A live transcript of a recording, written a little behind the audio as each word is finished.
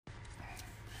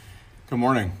Good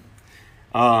morning.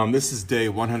 This is day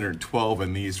 112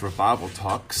 in these revival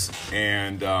talks,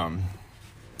 and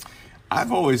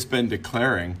I've always been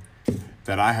declaring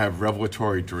that I have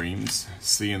revelatory dreams,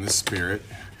 see in the spirit,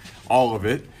 all of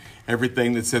it.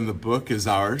 Everything that's in the book is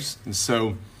ours, and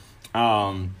so,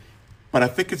 but I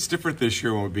think it's different this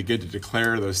year when we begin to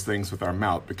declare those things with our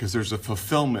mouth, because there's a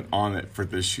fulfillment on it for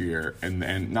this year,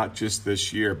 and not just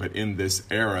this year, but in this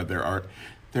era,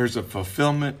 there's a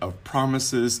fulfillment of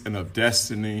promises and of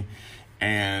destiny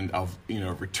and of,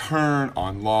 return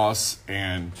on loss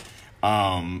and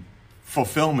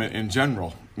fulfillment in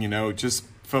general, just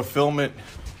fulfillment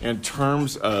in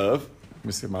terms of, let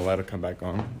me see if my light will come back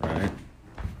on, right?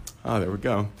 Oh, there we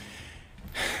go.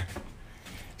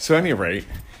 So at any rate,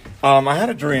 I had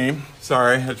a dream.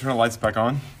 Sorry, I had to turn the lights back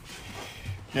on.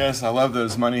 Yes, I love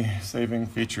those money-saving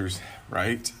features,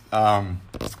 right?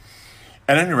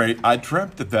 At any rate, I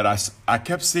dreamt that I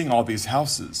kept seeing all these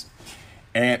houses,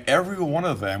 and every one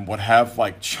of them would have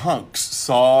like chunks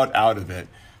sawed out of it.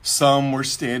 Some were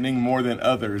standing more than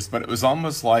others, but it was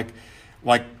almost like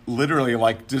literally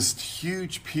like just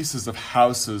huge pieces of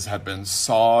houses had been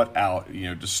sawed out,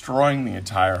 destroying the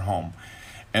entire home.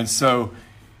 And so,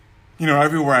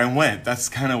 everywhere I went, that's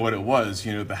kind of what it was.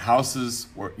 The houses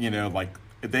were,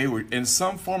 they were in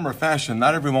some form or fashion.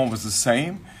 Not everyone was the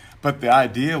same. But the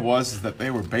idea was that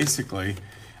they were basically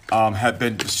had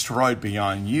been destroyed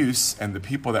beyond use, and the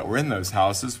people that were in those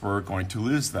houses were going to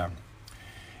lose them.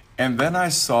 And then I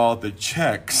saw the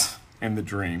checks in the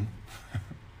dream.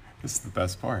 This is the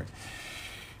best part.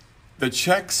 The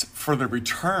checks for the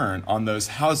return on those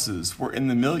houses were in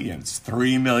the millions.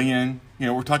 3 million,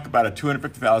 we're talking about a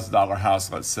 $250,000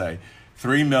 house, let's say.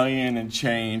 3 million and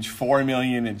change, 4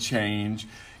 million and change.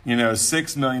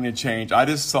 6 million and change. I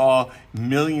just saw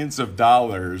millions of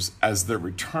dollars as the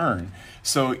return.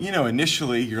 So,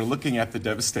 initially you're looking at the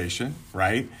devastation,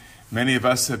 right? Many of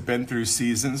us have been through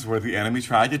seasons where the enemy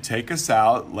tried to take us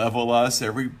out, level us,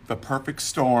 the perfect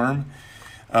storm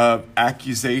of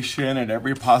accusation and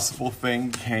every possible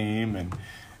thing came, and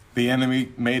the enemy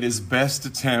made his best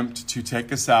attempt to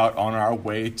take us out on our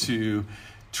way to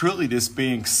truly just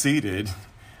being seated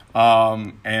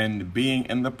and being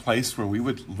in the place where we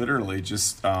would literally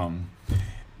just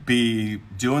be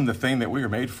doing the thing that we were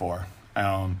made for.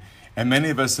 And many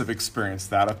of us have experienced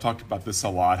that. I've talked about this a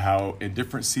lot, how in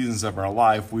different seasons of our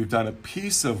life, we've done a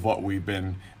piece of what we've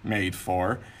been made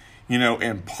for,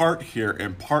 in part here,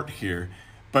 in part here.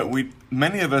 But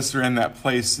many of us are in that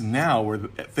place now where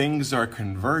things are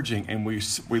converging, and we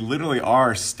literally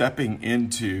are stepping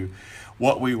into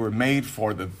what we were made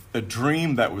for, the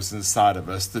dream that was inside of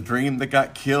us, the dream that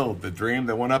got killed, the dream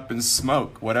that went up in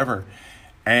smoke, whatever.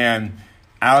 And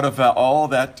out of all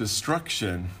that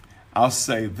destruction, I'll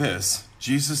say this: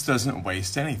 Jesus doesn't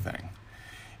waste anything.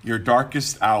 Your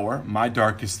darkest hour, my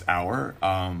darkest hour,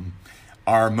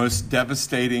 our most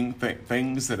devastating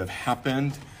things that have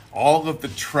happened, all of the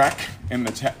trek in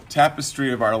the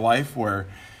tapestry of our life where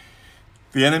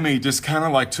the enemy just kind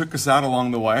of like took us out along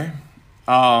the way.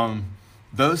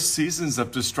 Those seasons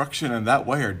of destruction in that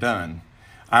way are done.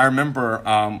 I remember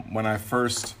when I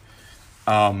first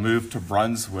moved to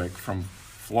Brunswick from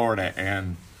Florida,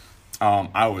 and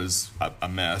I was a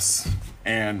mess.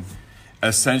 And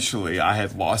essentially, I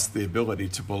had lost the ability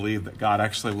to believe that God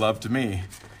actually loved me.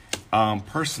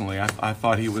 Personally, I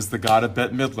thought he was the God of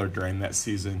Bette Midler during that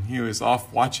season. He was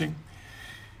off watching.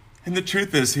 And the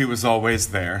truth is, he was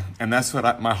always there. And that's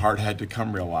what my heart had to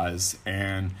come realize.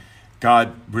 And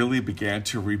God really began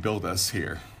to rebuild us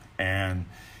here. And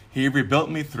he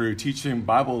rebuilt me through teaching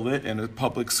Bible Lit in a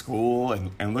public school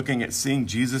and looking at seeing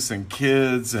Jesus in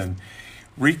kids and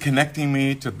reconnecting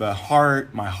me to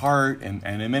my heart. And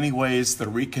in many ways, the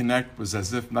reconnect was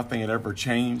as if nothing had ever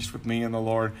changed with me and the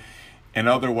Lord. In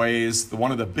other ways,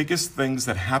 one of the biggest things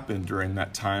that happened during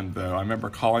that time, though, I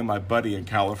remember calling my buddy in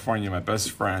California, my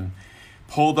best friend,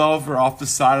 pulled over off the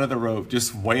side of the road,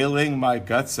 just wailing my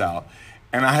guts out.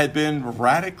 And I had been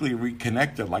radically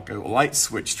reconnected, like a light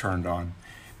switch turned on.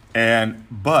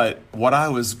 But what I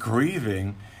was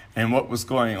grieving and what was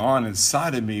going on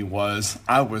inside of me was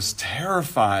I was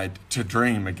terrified to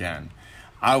dream again.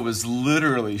 I was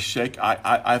literally shaking.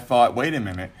 I thought, wait a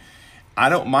minute, I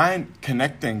don't mind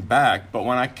connecting back, but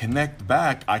when I connect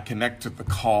back, I connect to the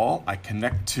call, I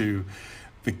connect to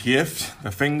the gift,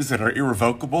 the things that are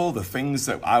irrevocable, the things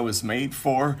that I was made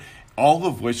for, all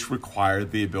of which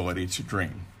required the ability to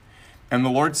dream. And the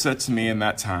Lord said to me in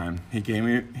that time,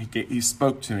 he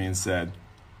spoke to me and said,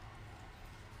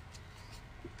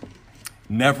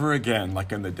 never again,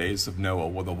 like in the days of Noah,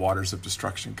 will the waters of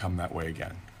destruction come that way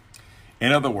again.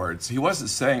 In other words, he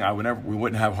wasn't saying we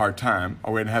wouldn't have a hard time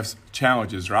or we wouldn't have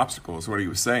challenges or obstacles. What he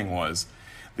was saying was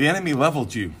the enemy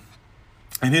leveled you,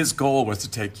 and his goal was to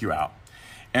take you out.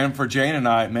 And for Jane and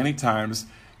I, many times,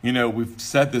 we've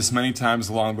said this many times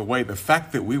along the way, the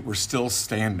fact that we were still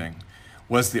standing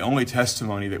was the only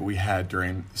testimony that we had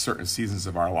during certain seasons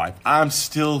of our life. I'm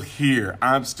still here.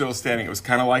 I'm still standing. It was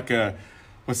kind of like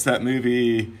what's that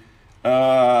movie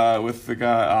with the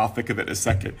guy, I'll think of it in a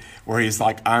second, where he's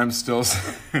like, I'm still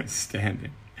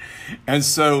standing. And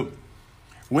so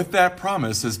with that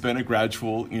promise has been a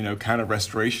gradual, kind of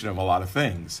restoration of a lot of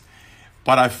things.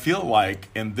 But I feel like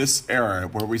in this era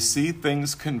where we see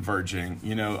things converging,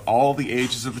 all the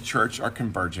ages of the church are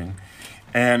converging,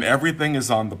 and everything is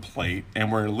on the plate,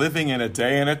 and we're living in a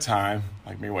day and a time.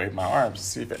 Like me wave my arms to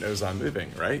see if it knows I'm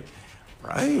moving, right?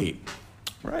 Right.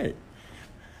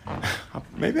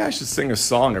 Maybe I should sing a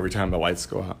song every time the lights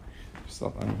go out.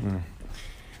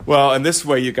 Well, in this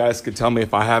way, you guys could tell me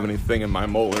if I have anything in my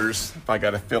molars, if I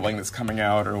got a filling that's coming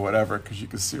out or whatever, because you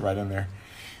can see right in there.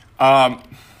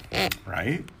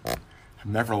 Right? I've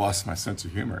never lost my sense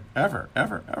of humor, ever.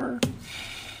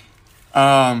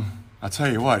 I'll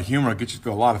tell you what, humor will get you to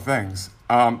do a lot of things.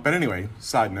 But anyway,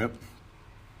 side note,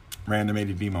 random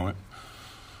ADD moment.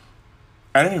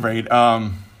 At any rate,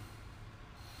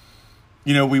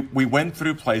 we went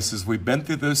through places, we've been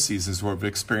through those seasons where we've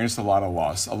experienced a lot of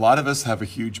loss. A lot of us have a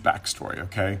huge backstory,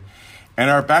 okay? And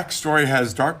our backstory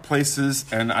has dark places,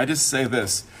 and I just say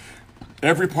this,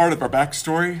 every part of our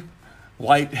backstory,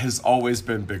 light has always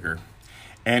been bigger.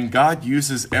 And God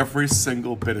uses every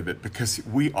single bit of it because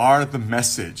we are the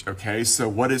message, okay? So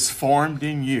what is formed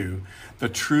in you, the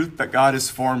truth that God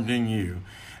has formed in you,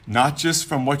 not just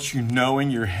from what you know in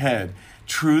your head,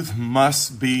 truth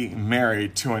must be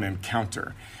married to an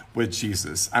encounter with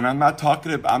Jesus. And I'm not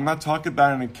talking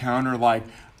about an encounter like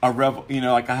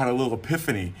like I had a little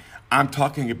epiphany. I'm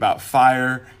talking about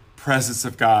fire, presence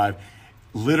of God,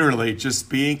 literally just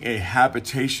being a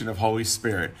habitation of Holy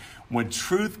Spirit. When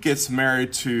truth gets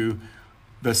married to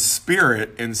the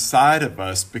Spirit inside of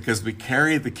us, because we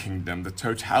carry the kingdom, the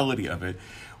totality of it,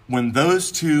 when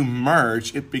those two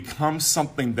merge, it becomes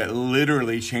something that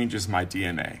literally changes my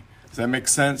DNA. Does that make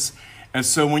sense? And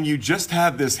so when you just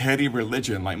have this heady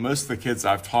religion, like most of the kids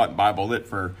I've taught Bible Lit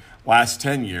for last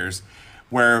 10 years,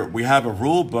 where we have a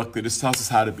rule book that just tells us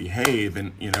how to behave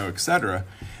and, et cetera,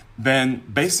 then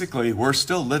basically we're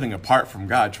still living apart from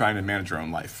God, trying to manage our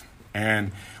own life.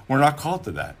 And we're not called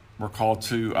to that. We're called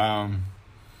to,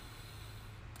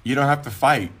 you don't have to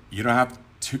fight. You don't have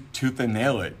to tooth and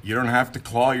nail it. You don't have to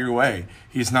claw your way.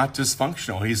 He's not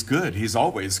dysfunctional. He's good. He's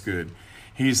always good.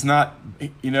 He's not,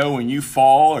 when you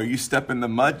fall or you step in the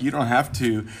mud, you don't have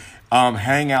to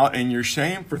hang out in your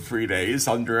shame for 3 days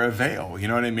under a veil. You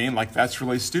know what I mean? Like, that's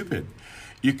really stupid.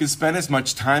 You can spend as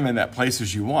much time in that place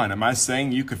as you want. Am I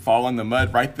saying you could fall in the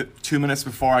mud right 2 minutes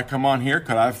before I come on here?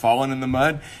 Could I have fallen in the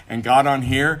mud and got on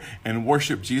here and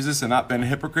worshiped Jesus and not been a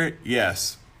hypocrite?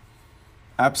 Yes,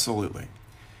 absolutely.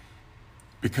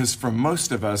 Because for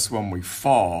most of us, when we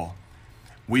fall,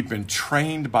 we've been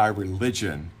trained by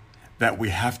religion that we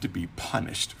have to be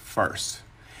punished first.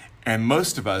 And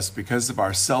most of us, because of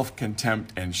our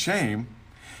self-contempt and shame,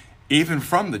 even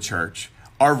from the church,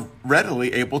 are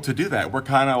readily able to do that. We're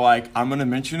kind of like, I'm going to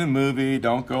mention a movie,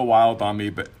 don't go wild on me,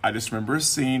 but I just remember a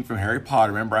scene from Harry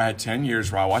Potter. Remember, I had 10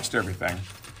 years where I watched everything,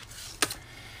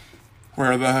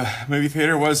 where the movie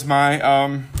theater was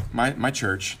my my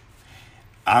church.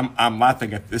 I'm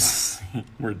laughing at this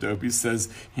where Dopey says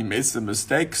he made some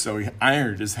mistakes, so he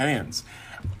ironed his hands.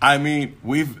 I mean,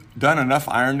 we've done enough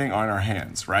ironing on our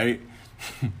hands, right?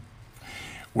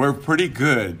 We're pretty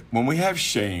good when we have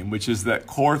shame, which is that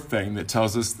core thing that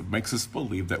tells us, that makes us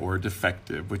believe that we're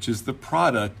defective, which is the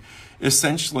product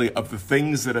essentially of the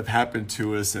things that have happened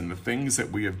to us and the things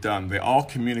that we have done. They all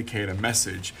communicate a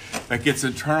message that gets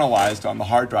internalized on the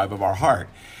hard drive of our heart.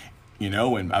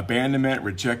 When abandonment,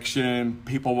 rejection,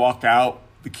 people walk out,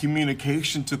 the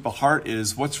communication to the heart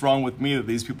is, what's wrong with me that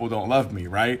these people don't love me,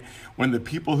 right? When the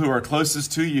people who are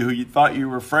closest to you, who you thought you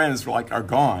were friends, are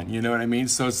gone, you know what I mean?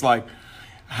 So it's like,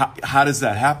 how does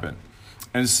that happen?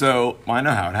 And so, I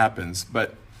know how it happens,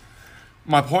 but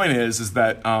my point is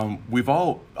that we've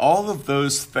all of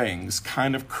those things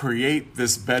kind of create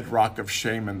this bedrock of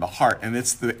shame in the heart, and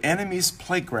it's the enemy's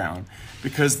playground,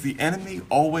 because the enemy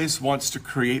always wants to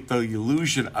create the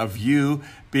illusion of you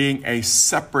being a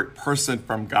separate person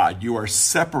from God. You are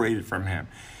separated from him.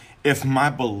 If my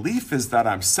belief is that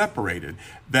I'm separated,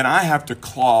 then I have to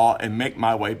claw and make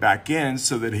my way back in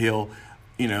so that he'll,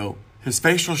 his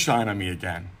face will shine on me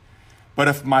again. But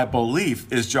if my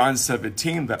belief is John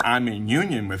 17, that I'm in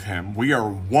union with him, we are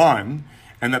one,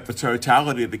 and that the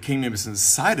totality of the kingdom is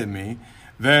inside of me,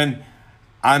 then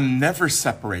I'm never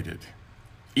separated,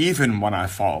 even when I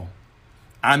fall.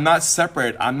 I'm not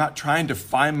separated. I'm not trying to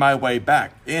find my way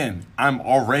back in. I'm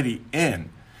already in.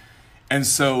 And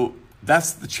so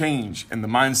that's the change in the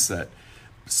mindset.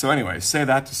 So anyway, say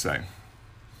that to say,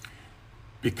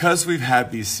 because we've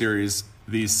had these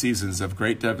seasons of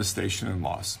great devastation and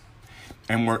loss,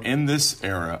 and we're in this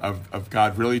era of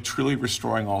God really truly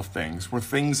restoring all things, where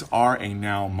things are a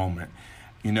now moment.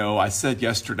 You know, I said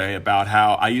yesterday about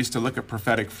how I used to look at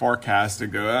prophetic forecasts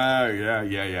and go, oh,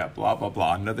 yeah, blah, blah,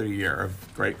 blah, another year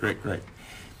of great.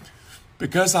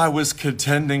 Because I was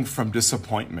contending from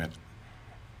disappointment.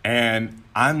 And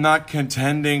I'm not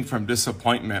contending from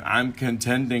disappointment. I'm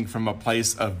contending from a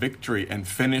place of victory and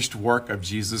finished work of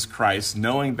Jesus Christ,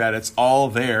 knowing that it's all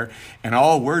there. And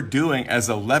all we're doing as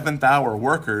 11th hour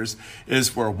workers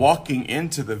is we're walking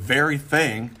into the very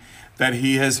thing that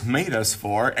he has made us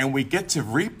for, and we get to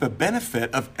reap the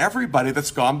benefit of everybody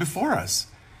that's gone before us.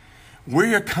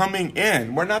 We are coming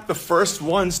in. We're not the first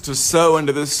ones to sow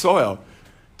into this soil.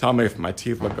 Tell me if my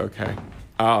teeth look okay.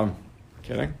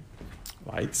 Kidding?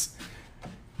 Lights.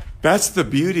 That's the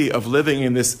beauty of living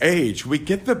in this age. We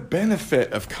get the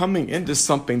benefit of coming into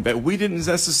something that we didn't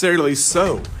necessarily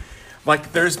sow.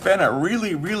 Like there's been a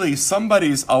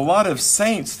lot of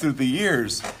saints through the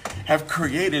years have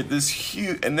created this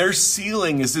huge, and their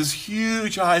ceiling is this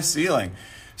huge high ceiling.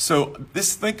 So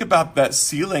think about that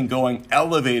ceiling going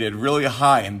elevated really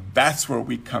high, and that's where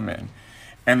we come in.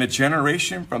 And the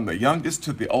generation from the youngest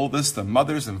to the oldest, the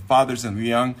mothers and fathers and the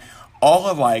young, all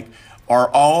alike, are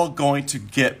all going to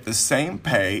get the same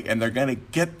pay, and they're going to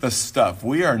get the stuff.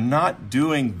 We are not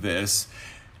doing this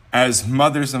as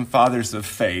mothers and fathers of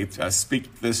faith. I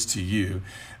speak this to you.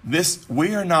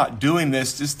 We are not doing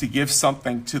this just to give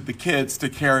something to the kids to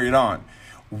carry it on.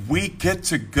 We get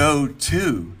to go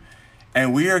too,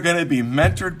 and we are going to be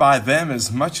mentored by them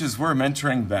as much as we're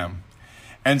mentoring them.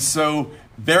 And so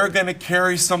they're going to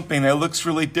carry something that looks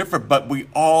really different, but we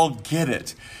all get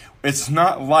it. It's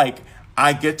not like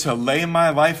I get to lay my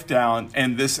life down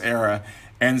in this era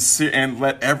and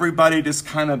let everybody just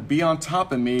kind of be on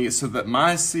top of me so that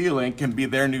my ceiling can be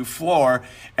their new floor,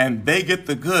 and they get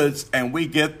the goods and we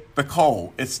get the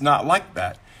coal. It's not like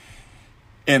that.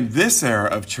 In this era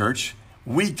of church,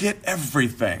 we get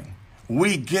everything.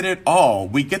 We get it all.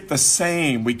 We get the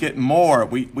same. We get more.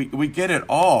 We get it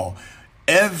all.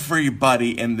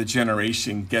 Everybody in the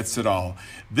generation gets it all.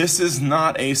 This is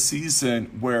not a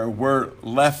season where we're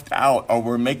left out or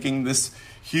we're making this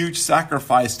huge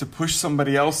sacrifice to push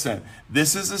somebody else in.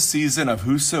 This is a season of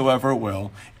whosoever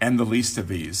will and the least of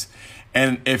these.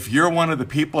 And if you're one of the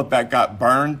people that got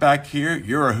burned back here,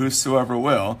 you're a whosoever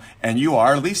will, and you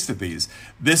are least of these.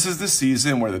 This is the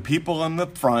season where the people in the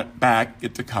back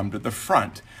get to come to the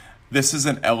front. This is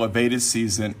an elevated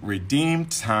season,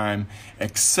 redeemed time,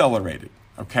 accelerated,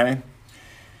 okay?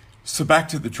 So back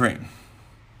to the dream.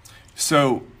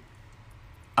 So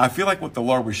I feel like what the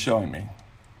Lord was showing me,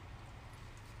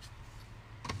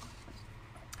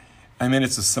 I mean,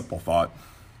 it's a simple thought,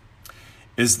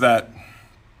 is that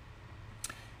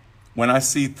when I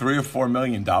see $3 or $4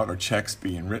 million checks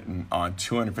being written on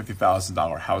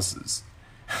 $250,000 houses,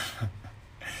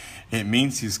 it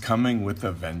means he's coming with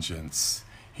a vengeance.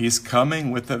 He's coming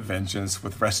with a vengeance,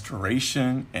 with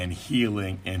restoration and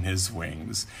healing in his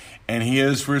wings. And he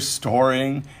is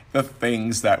restoring the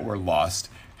things that were lost.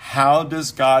 How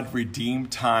does God redeem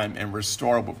time and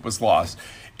restore what was lost?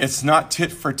 It's not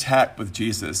tit for tat with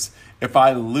Jesus. If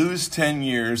I lose 10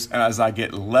 years and as I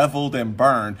get leveled and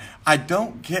burned, I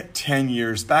don't get 10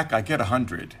 years back. I get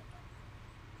 100.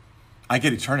 I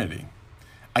get eternity.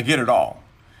 I get it all.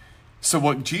 So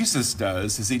what Jesus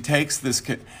does is he takes this,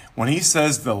 when he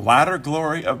says the latter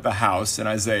glory of the house in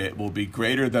Isaiah, it will be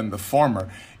greater than the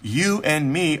former. You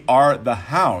and me are the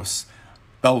house.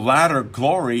 The latter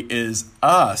glory is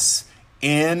us,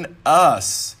 in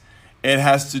us. It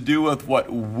has to do with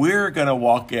what we're going to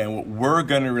walk in, what we're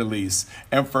going to release.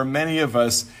 And for many of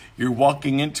us, you're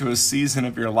walking into a season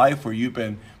of your life where you've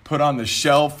been put on the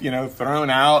shelf, thrown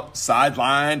out,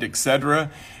 sidelined,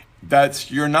 etc.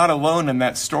 You're not alone in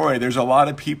that story. There's a lot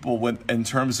of people in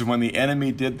terms of when the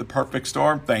enemy did the perfect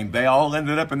storm thing, they all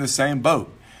ended up in the same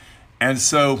boat. And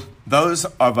so those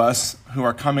of us who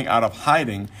are coming out of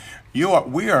hiding,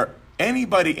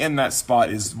 anybody in that spot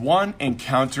is one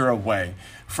encounter away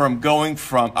from going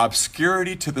from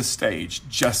obscurity to the stage,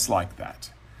 just like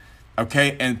that.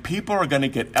 Okay? And people are going to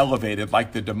get elevated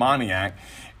like the demoniac,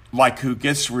 like who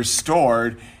gets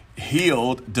restored.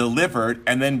 healed, delivered,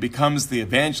 and then becomes the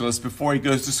evangelist before he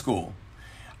goes to school.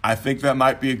 I think that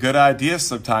might be a good idea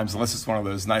sometimes, unless it's one of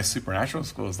those nice supernatural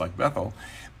schools like Bethel.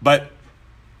 But,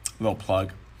 little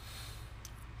plug,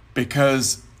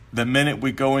 because the minute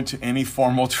we go into any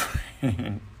formal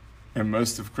training in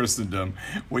most of Christendom,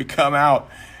 we come out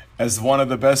as one of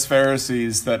the best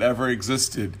Pharisees that ever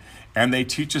existed. And they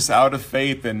teach us out of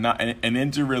faith and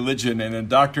into religion and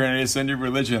indoctrinate us into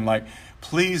religion. Like,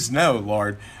 please no,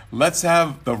 Lord, let's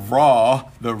have the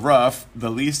raw, the rough, the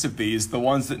least of these, the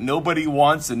ones that nobody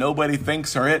wants and nobody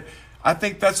thinks are it. I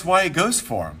think that's why it goes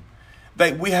for them.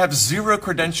 That we have zero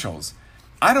credentials.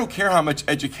 I don't care how much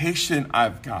education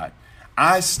I've got.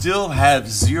 I still have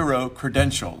zero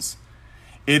credentials.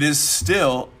 It is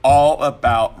still all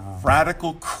about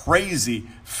radical, crazy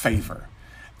favor.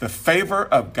 The favor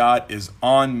of God is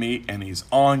on me and he's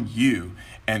on you.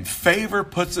 And favor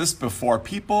puts us before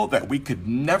people that we could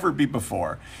never be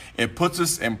before. It puts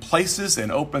us in places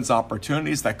and opens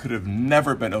opportunities that could have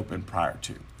never been opened prior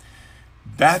to.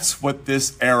 That's what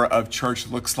this era of church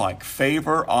looks like.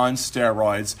 Favor on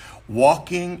steroids,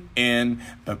 walking in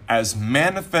as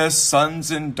manifest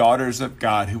sons and daughters of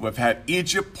God who have had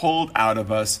Egypt pulled out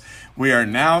of us. We are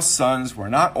now sons, we're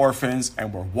not orphans,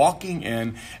 and we're walking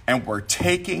in and we're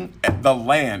taking the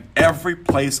land. Every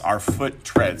place our foot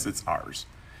treads, it's ours.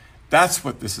 That's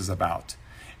what this is about.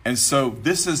 And so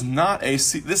this is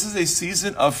a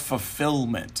season of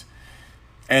fulfillment.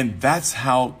 And that's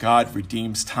how God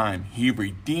redeems time. He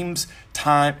redeems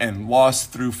time and loss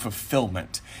through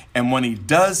fulfillment. And when he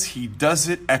does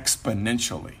it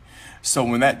exponentially. So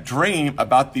when that dream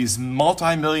about these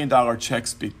multi-million-dollar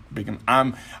checks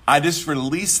I just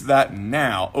release that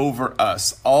now over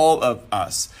us, all of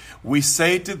us. We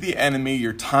say to the enemy,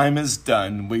 your time is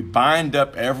done. We bind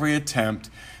up every attempt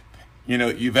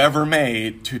you've ever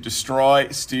made to destroy,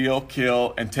 steal,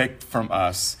 kill, and take from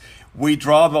us. We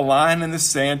draw the line in the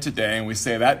sand today and we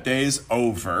say that day's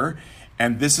over.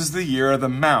 And this is the year of the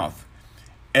mouth.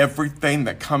 Everything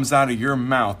that comes out of your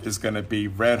mouth is going to be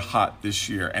red hot this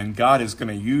year. And God is going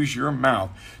to use your mouth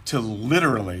to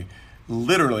literally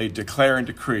declare and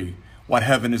decree what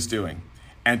heaven is doing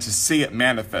and to see it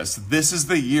manifest. This is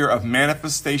the year of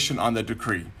manifestation on the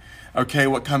decree. Okay,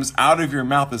 what comes out of your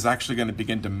mouth is actually going to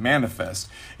begin to manifest.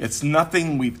 It's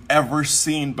nothing we've ever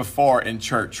seen before in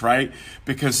church, right?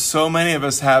 Because so many of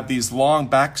us have these long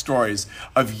backstories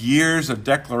of years of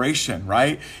declaration,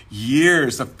 right?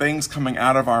 Years of things coming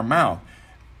out of our mouth.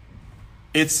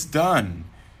 It's done.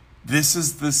 This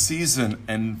is the season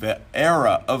and the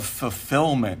era of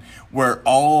fulfillment where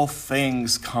all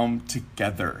things come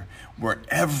together, where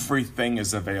everything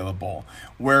is available,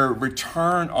 where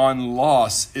return on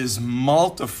loss is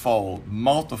multifold.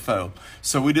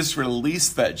 So we just release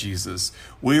that, Jesus.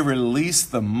 We release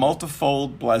the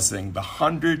multifold blessing, the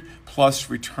 100+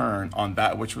 return on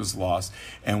that which was lost,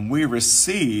 and we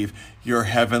receive your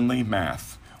heavenly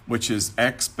math, which is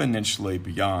exponentially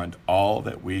beyond all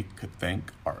that we could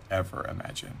think or ever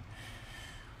imagine.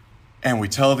 And we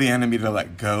tell the enemy to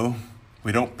let go.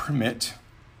 We don't permit.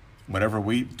 Whatever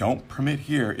we don't permit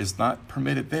here is not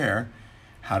permitted there.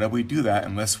 How do we do that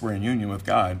unless we're in union with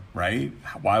God, right?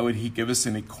 Why would he give us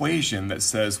an equation that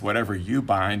says whatever you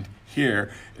bind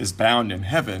here is bound in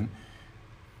heaven?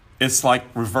 It's like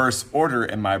reverse order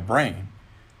in my brain.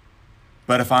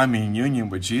 But if I'm in union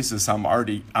with Jesus, I'm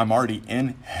already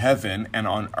in heaven and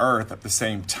on earth at the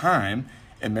same time.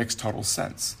 It makes total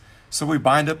sense. So we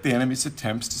bind up the enemy's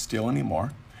attempts to steal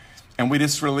anymore. And we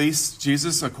just release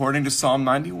Jesus according to Psalm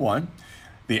 91.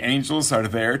 The angels are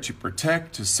there to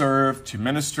protect, to serve, to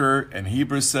minister. And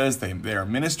Hebrews says they are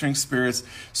ministering spirits.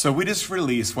 So we just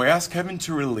release, we ask heaven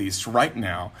to release right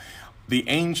now the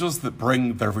angels that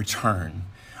bring the return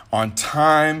on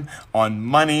time, on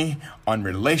money, on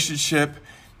relationship,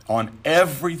 on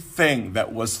everything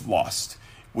that was lost.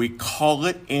 We call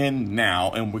it in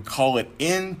now, and we call it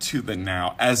into the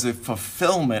now as a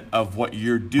fulfillment of what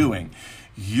you're doing.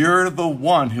 You're the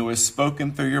one who has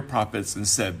spoken through your prophets and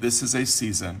said, this is a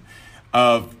season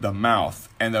of the mouth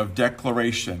and of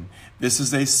declaration. This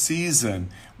is a season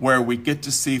where we get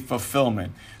to see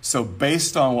fulfillment. So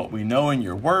based on what we know in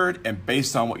your word and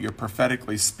based on what you're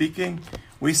prophetically speaking,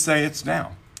 we say it's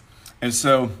now. And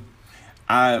so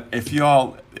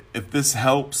if this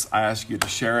helps, I ask you to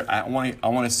share it. I want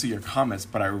to see your comments,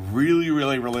 but I really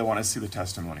want to see the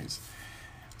testimonies.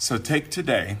 So take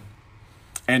today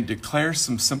and declare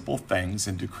some simple things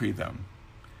and decree them.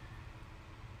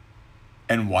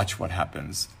 And watch what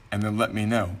happens. And then let me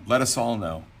know. Let us all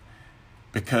know.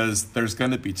 Because there's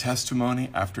going to be testimony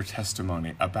after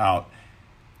testimony about,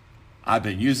 I've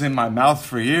been using my mouth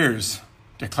for years,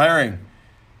 declaring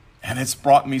And it's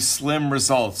brought me slim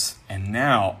results. And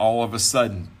now, all of a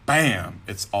sudden, bam,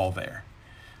 it's all there.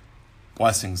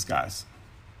 Blessings, guys.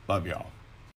 Love y'all.